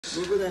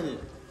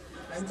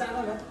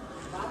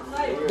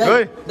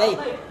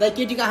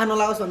केटी कहाँ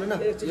नलाओस् भन्नु न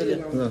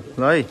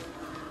ल है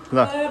ल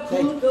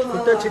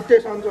छिट्टै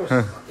सन्चोस्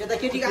यता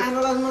केटी कहाँ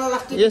नलाओस् मलाई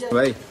लास्ट यस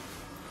भाइ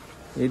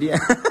एडी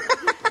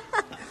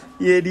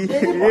एडी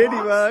एडी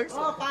बक्स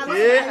ए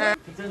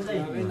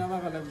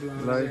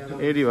ल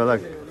एडी होला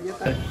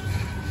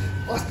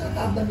कस्तो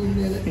तान्द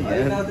मिल्ने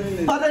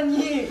अरे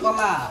नि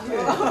कला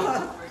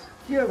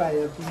के हो भाइ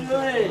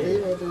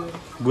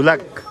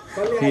बुलाक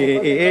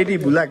एडी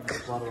बुलाक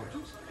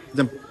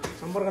जम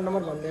सम्पर्क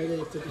नम्बर भन्दै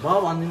एकचोटी भयो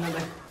भन्दिन ल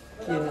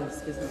के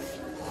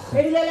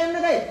एडीलाई ल्याउन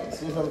दाइ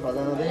स्पेशल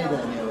खजाना दे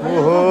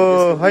ओहो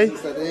है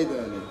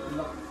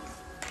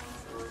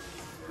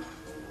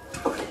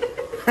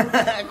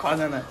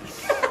खजाना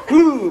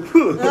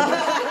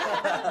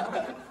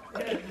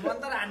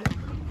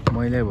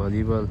मैले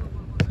भलिबल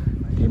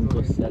टिमको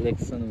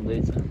सेलेक्सन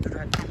हुँदैछ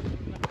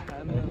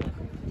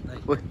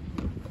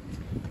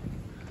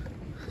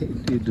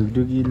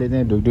ढुकढुकीले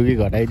चाहिँ ढुकढुकी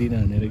घटाइदिन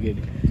भनेर के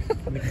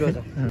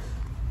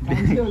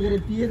अरे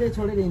पिएदै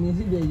छोडेर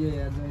हिँडेपछि भ्याइयो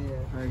यार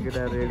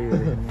केटा रेडी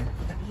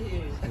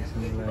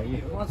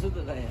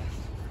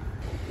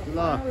ल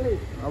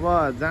अब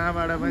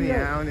जहाँबाट पनि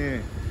यहाँ आउने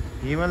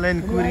हिमालयन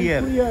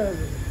कुरियर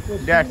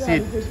द्याट्स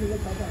इट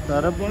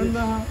तर बन्द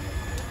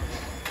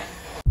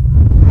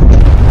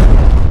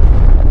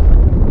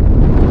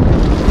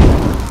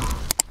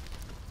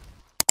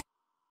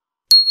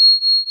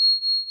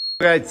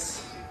guys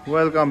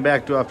welcome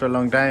back to after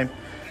long time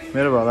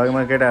मेरो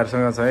भलागमा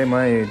केटाहरूसँग छ है म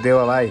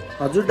देवा भाइ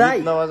हजुर दाइ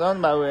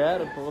नबजाउनु बाबु यार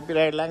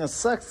कपिराइट लाग्न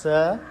सक्छ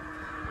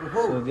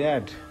सो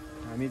द्याट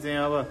हामी चाहिँ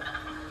अब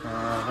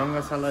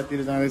रङ्गशालातिर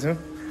जाँदैछौँ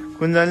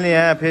कुञ्जलले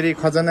यहाँ फेरि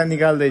खजाना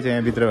निकाल्दैछ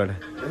यहाँ भित्रबाट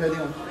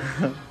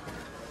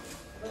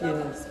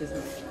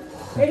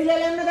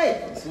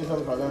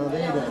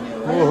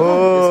ओहो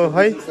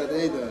है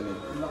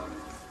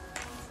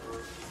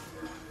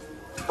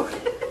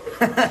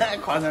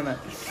खजाना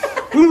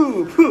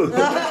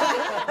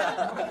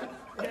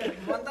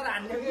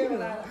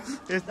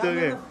यस्तो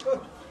के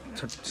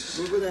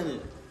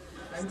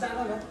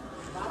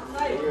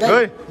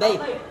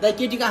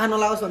केटी कहाँ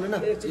नलाओस् भन्नु न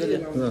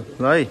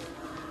ल है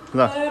ल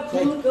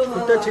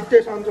छिट्टै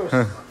सन्चोस्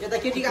यता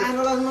केटी कहाँ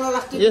नलाओस् मलाई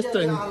लास्ट यस्तो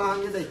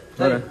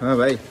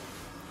भाइ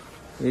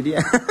एडी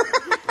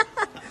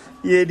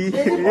एडी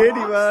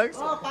एडी बक्स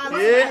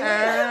ए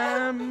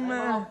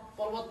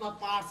पर्वतमा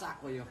पार्छ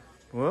आको यो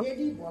हो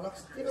एडी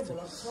भलक्स तेरो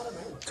भलक्स छ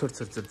भाइ छोड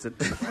छोड छोड छोड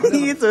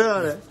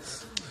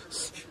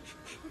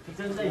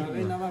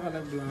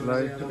ल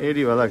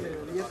एडी होला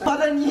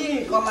अरे नि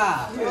कला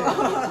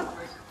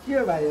के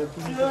हो भाइ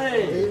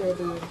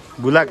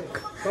बुलाक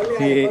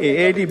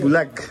एडी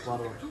बुलाक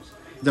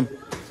जम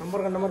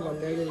सम्पर्क नम्बर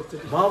भन्दै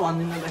एकचोटी भयो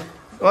भन्दिन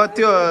ल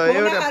त्यो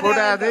एउटा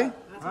फोटो आएको थियो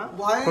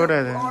फोटो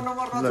आएको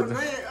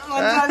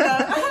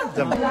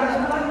जम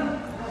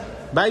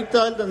बाइक त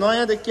अहिले त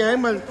नयाँ देखियो है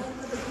मैले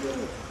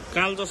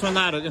कालो चस्मा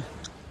लाएर क्या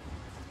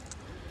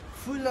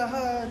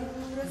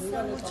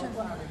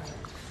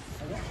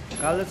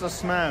कालो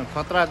चस्मा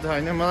खतरा छ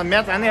होइन मलाई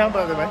म्याच हाने हो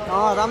दाजु भाइ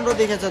राम्रो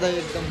देखेछ त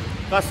एकदम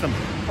कस्टम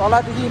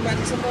तलदेखि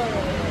माथिसम्म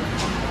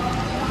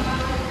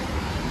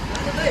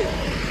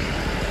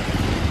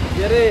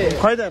के अरे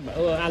खै त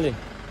आले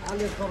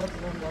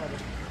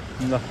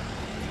ल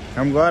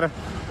काम गर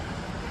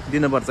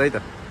दिनुपर्छ है त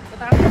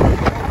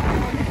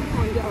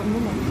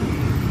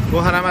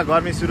पोखरामा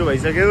गर्मी सुरु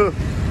भइसक्यो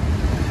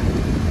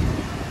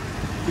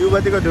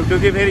युवतीको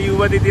ढुकढुकी फेरि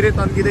युवतीतिरै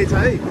तन्किँदैछ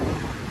है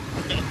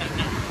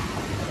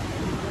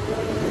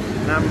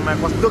नाममा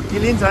कस्तो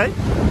क्लिन छ है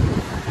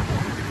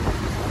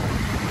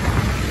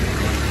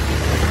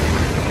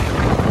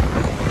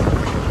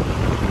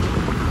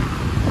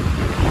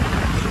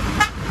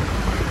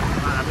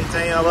हामी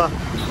चाहिँ अब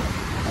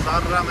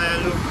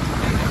सरमायालु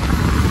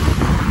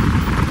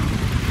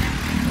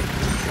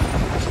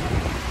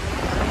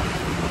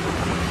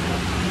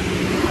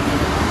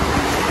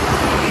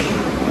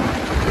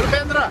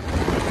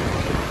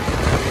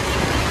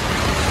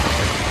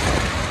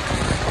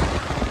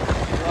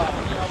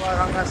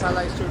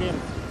रङ्गशाला स्टेडियम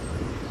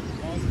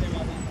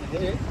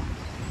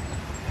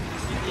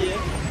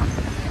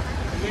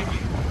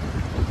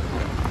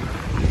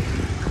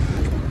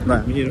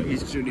हामी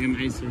स्टेडियम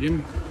आइसक्यौँ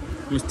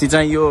अस्ति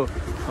चाहिँ यो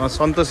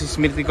सन्तोष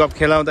स्मृति कप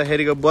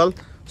खेलाउँदाखेरिको बल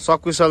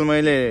सकुशल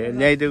मैले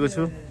ल्याइदिएको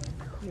छु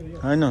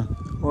होइन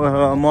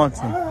म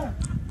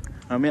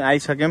हामी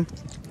आइसक्यौँ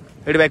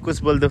एडी भाइ कुछ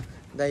बोल्दो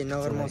दाइ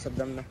नगर म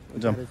शब्दम न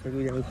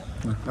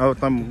अब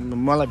त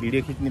मलाई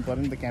भिडियो खिच्नु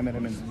पर्यो नि त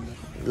क्यामेराम्यान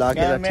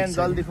क्यामेराम्यान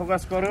जल्दी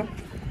फोकस करो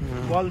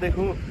बल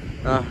देखो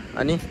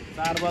अनि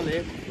 4 बल है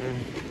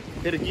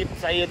फिर गिफ्ट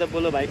चाहिए तो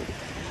बोलो भाई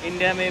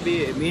इंडिया में भी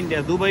इंडिया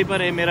दुबई पर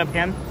है मेरा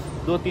फैन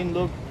 2-3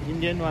 लोग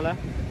इंडियन वाला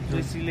तो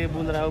इसीलिए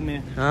बोल रहा हूँ मैं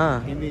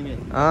हिंदी में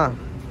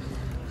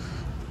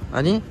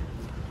अनि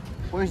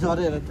पैसा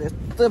झरेर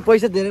त्यस्तो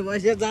पैसा धेरै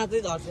पैसा जाँदै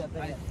झर्छ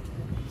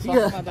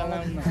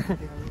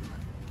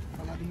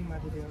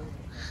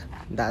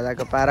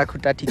दादाको पारा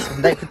खुट्टा ठिक छ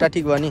दाइ खुट्टा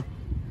ठिक भयो नि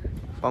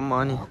फर्ममा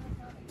हो नि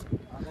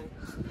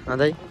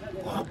दाइ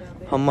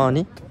फर्ममा हो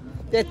नि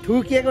त्यो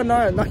ठुकिएको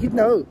नखिच्न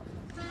हौ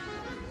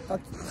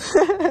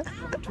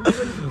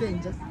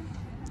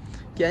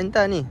के नि त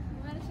नि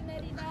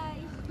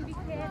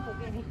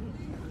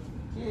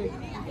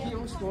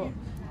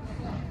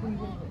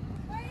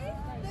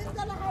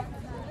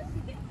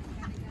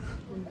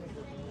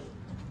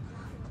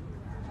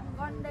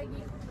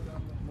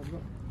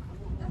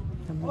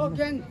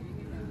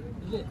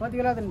कति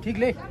बेला त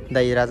ठिकले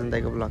दाइ राजन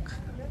दाइको ब्लग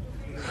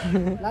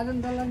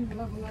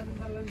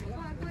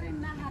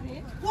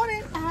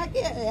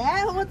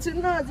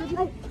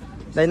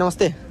दाइ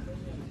नमस्ते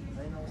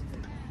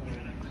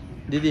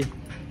दिदी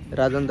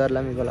राजन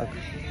दर्लामी ब्लग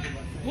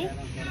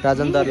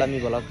राजन दर्लामी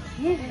ब्लग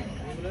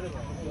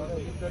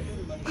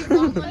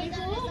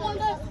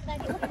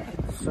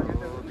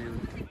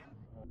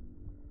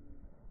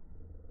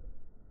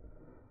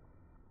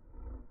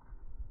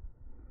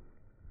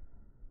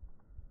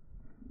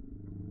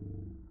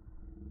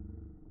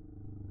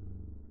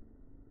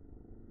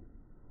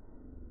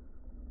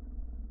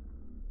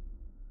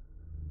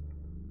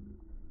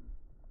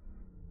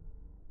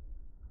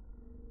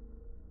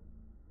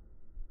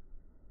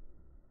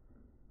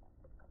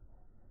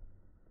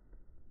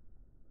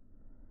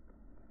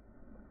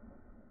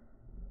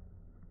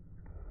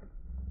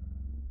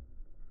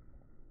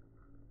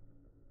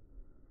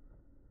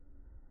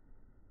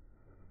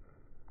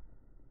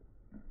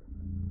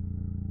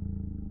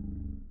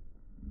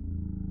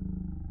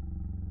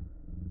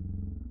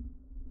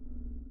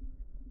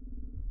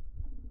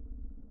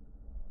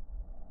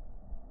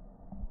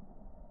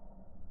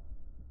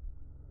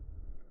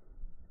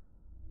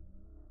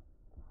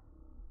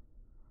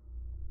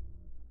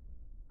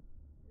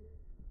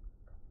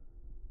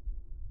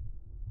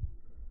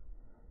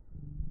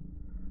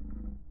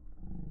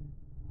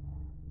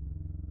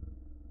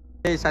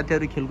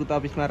साथीहरु खेलकुद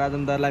अफिसमा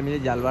राजन दर्लामीले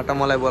झ्यालबाट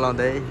मलाई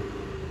बोलाउँदै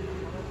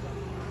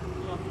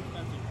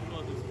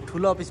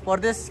ठुलो अफिस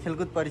प्रदेश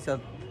खेलकुद परिषद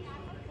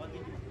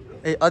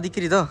ए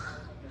अधिकृत हो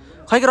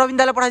खै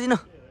रविन्दालाई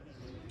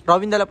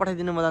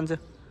पठाइदिनु म जान्छु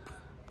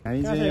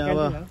हामी चाहिँ अब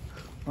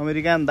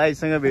अमेरिकन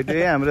दाइसँग भेट्यो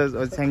है हाम्रो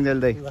स्याङ्जेल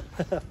दाइ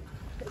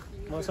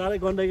म सारै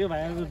गण्डकी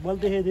भाइहरुको बल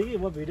देखेको थिएँ कि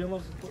म भिडियोमा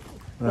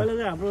पहिला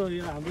चाहिँ हाम्रो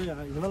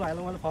हिमाल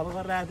भाइलाई मैले फलो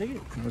गरेर आएको थिएँ कि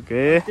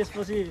ओके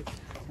त्यसपछि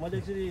मैले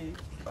एक्चुअली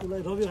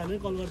उसलाई रवि भाइले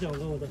कल गर्थेँ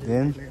हल्का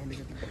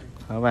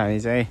अब हामी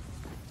चाहिँ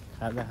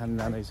खाजा खान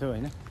जाँदैछौँ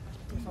होइन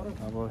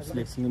अब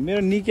सिलेक्सन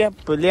मेरो निक्याप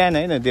ल्याएन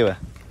होइन त्यो भए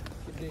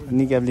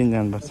निक्याप लिन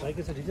जानुपर्छ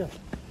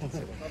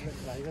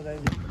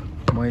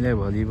मैले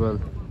भलिबल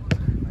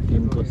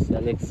टिमको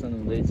सेलेक्सन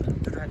हुँदैछ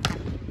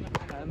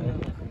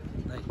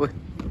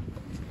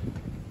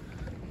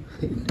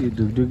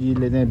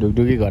ढुकढुकीले चाहिँ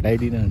ढुकढुकी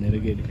घटाइदिन भनेर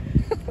के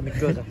अरे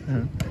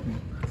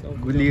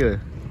गुली हो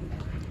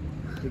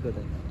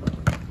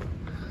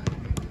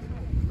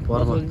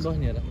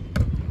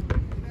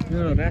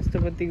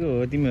राष्ट्रपतिको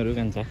हो तिमीहरू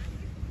कान्छ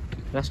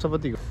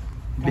राष्ट्रपतिको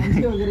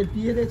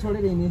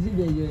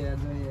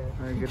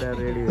केटा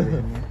रेडी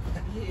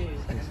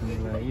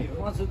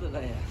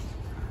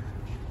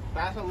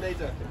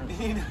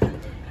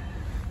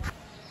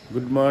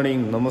गुड मर्निङ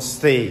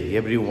नमस्ते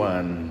एभ्री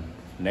वान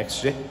नेक्स्ट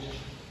डे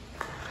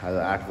आज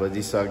 8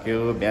 बजिसक्यो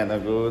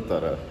बिहानको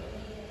तर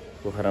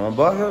पोखरामा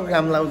बसेको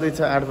काम लाउँदैछ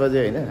 8 बजे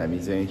होइन हामी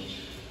चाहिँ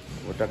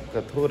टक्क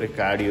थोरै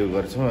कार्डियो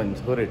गर्छौँ अनि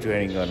थोरै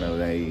ट्रेनिङ गर्न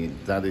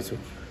जाँदैछु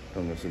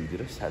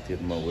टङ्गरसुलतिर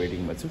साथीहरू म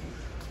वेटिङमा छु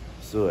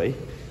सो है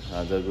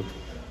आजको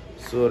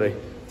सो है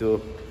त्यो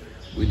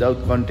विदाउट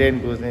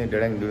कन्टेन्टको चाहिँ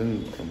डडाङ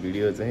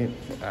भिडियो चाहिँ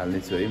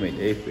हाल्नेछु है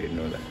मैले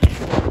हेर्नु होला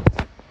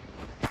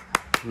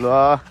ल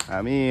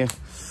हामी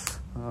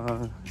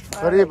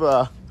करिब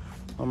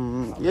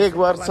 1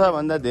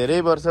 वर्षभन्दा धेरै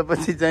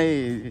वर्षपछि चाहिँ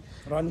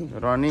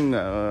रनिङ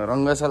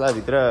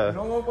रङ्गशालाभित्र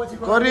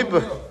करिब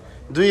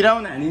 2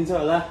 राउन्ड हानिन्छ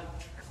होला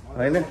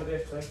होइन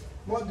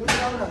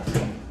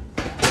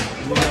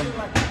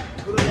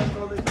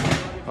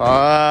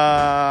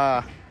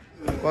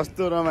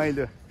कस्तो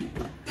रमाइलो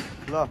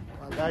ल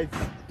गाइस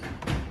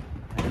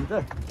हुन्छ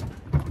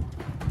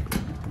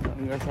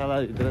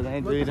रङ्गशालाभित्र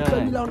चाहिँ 2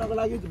 राउन्ड मिलाउनको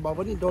लागि भए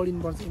पनि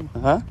दौडिनुपर्छ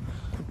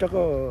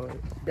खुट्टाको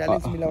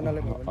ब्यालेन्स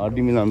मिलाउनलाई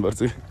हड्डी मिलाउनु पर्छ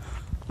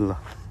ल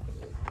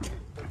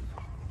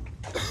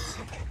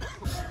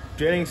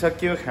ट्रेनिङ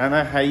सकियो खाना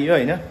खाइयो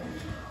होइन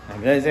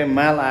हामीलाई चाहिँ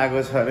माल आएको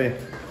छ अरे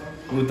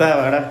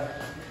उताबाट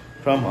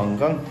फ्रम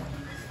हङकङ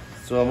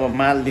सो अब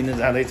माल दिनु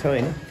जाँदैछौँ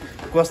होइन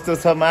कस्तो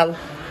छ माल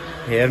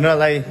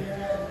हेर्नलाई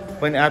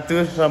पनि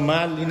आतुर र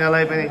माल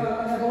लिनलाई पनि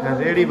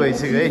रेडी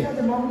भइसक्यो है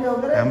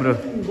हाम्रो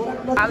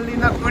माल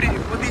लिन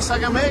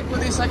कुदिसक्यौँ है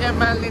कुदिसक्यौँ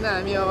माल लिन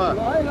हामी अब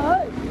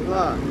ल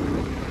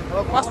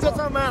अब कस्तो छ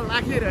माल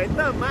आखिर होइन त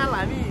माल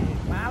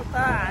त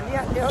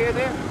हानिहाल्यो के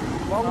अरे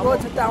महँगो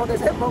छुट्टा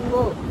आउँदैछ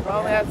महँगो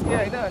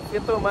होइन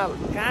सेतो माल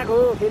कहाँको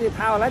फेरि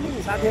थाहा होला नि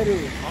साथीहरू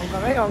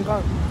हङकङ है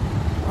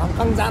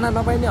हङकङ जान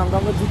नपाइने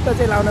हङकङको जुत्ता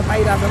चाहिँ लाउन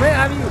पाइरहेको छौँ है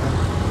हामी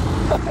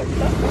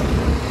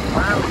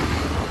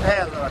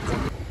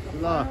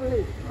ल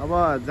अब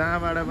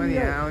जहाँबाट पनि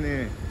आउने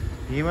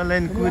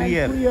हिमालयन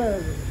कुरियर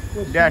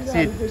द्याट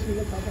सिट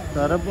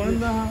तर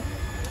बन्द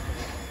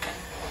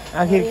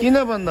आखिर किन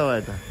बन्द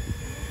भयो त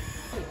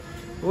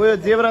ओ यो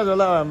जेब्रा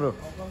झोला हो हाम्रो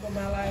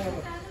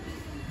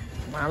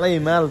मालै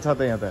माल छ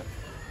त यहाँ त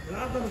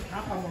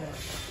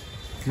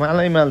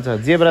मालै माल छ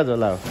जेब्रा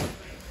झोला हो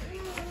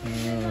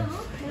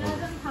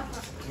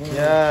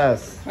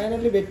यस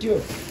फाइनली भेट्यो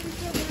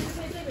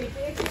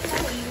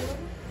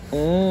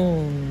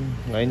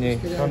होइन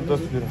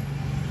सन्तोष गुरुङ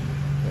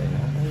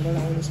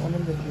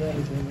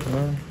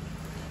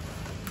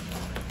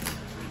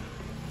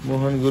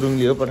मोहन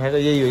गुरुङले हो पठाएको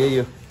यही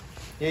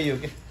हो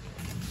के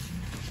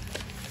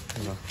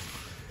ल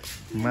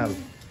माल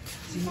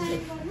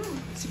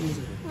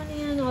अनि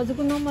यहाँ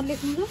हजुरको नम्बर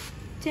लेख्नु ल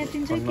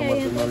च्याटिङ चाहिँ के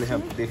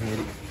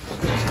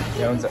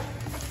यहाँ हुन्छ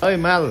ओइ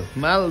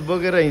माल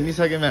बोकेर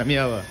हिँडिसक्यौँ हामी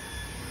अब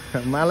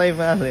मालै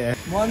माल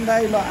मन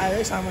दाइ ल आयो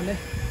है सामान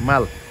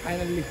माल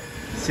फाइनल्ली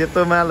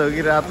सेतो माल हो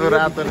कि रातो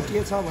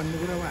के छ भन्ने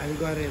कुरामा हामी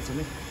गएर हेर्छौँ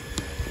है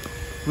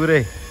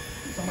पुरै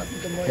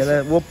यसलाई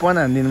ओपन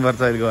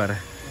हानिदिनुपर्छ अहिले गएर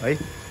है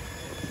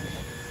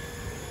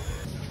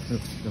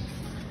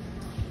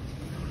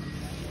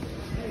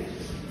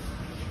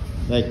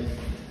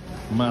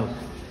माल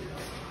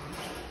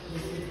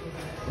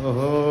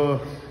ओहो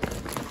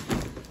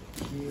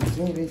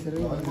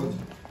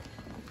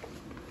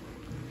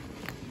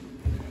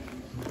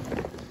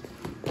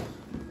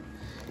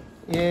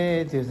ए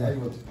त्यो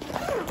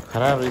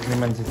खराब रहेछ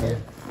मान्छे त्यो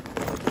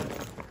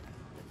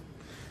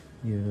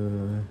यो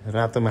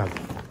रातो माल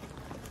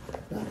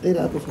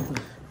रातो छ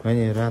होइन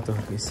रातो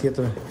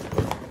सेतो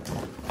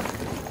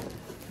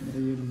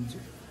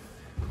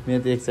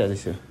मेरो त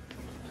 41 हो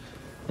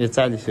यो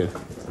 40 हो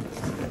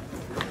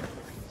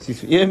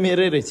यो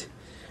मेरै रहेछ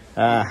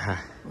आहा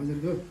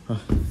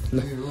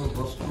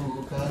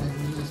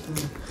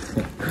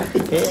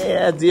ए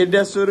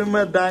जेडा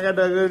सोरुममा डाँगा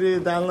डगरी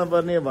दाल्न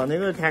पर्ने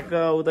भनेको ठ्याक्क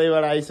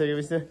उतैबाट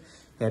आइसकेपछि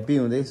ह्याप्पी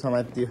हुँदै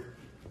समात्यो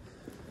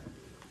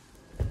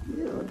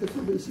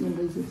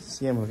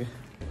सिएम हो क्या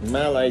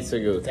माल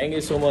आइसक्यो thank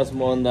you so much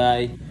Mohan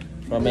दाई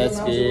फ्रम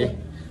एसके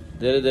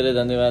धेरै धेरै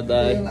धन्यवाद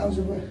दाई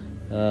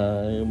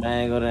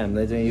माया गरेर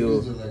हामीलाई चाहिँ यो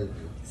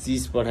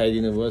चिज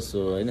पठाइदिनु भयो सो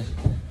होइन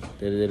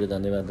धेरै धेरै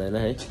धन्यवाद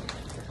दाइलाई है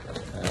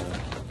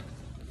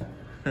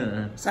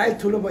साइज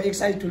ठुलो भयो एक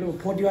साइज ठुलो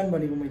 41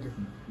 भनेको मैले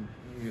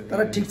तर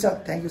ठिक छ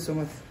थ्याङ्क यू सो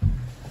मच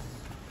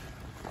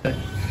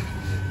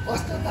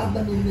कस्तो ताप्दा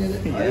मिल्ने ल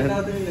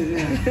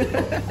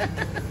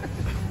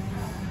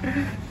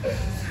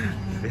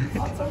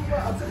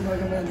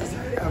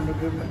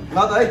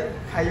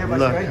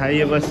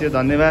खाइए बस्यो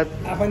धन्यवाद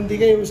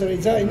आफन्तिकै उसो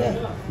रहेछ होइन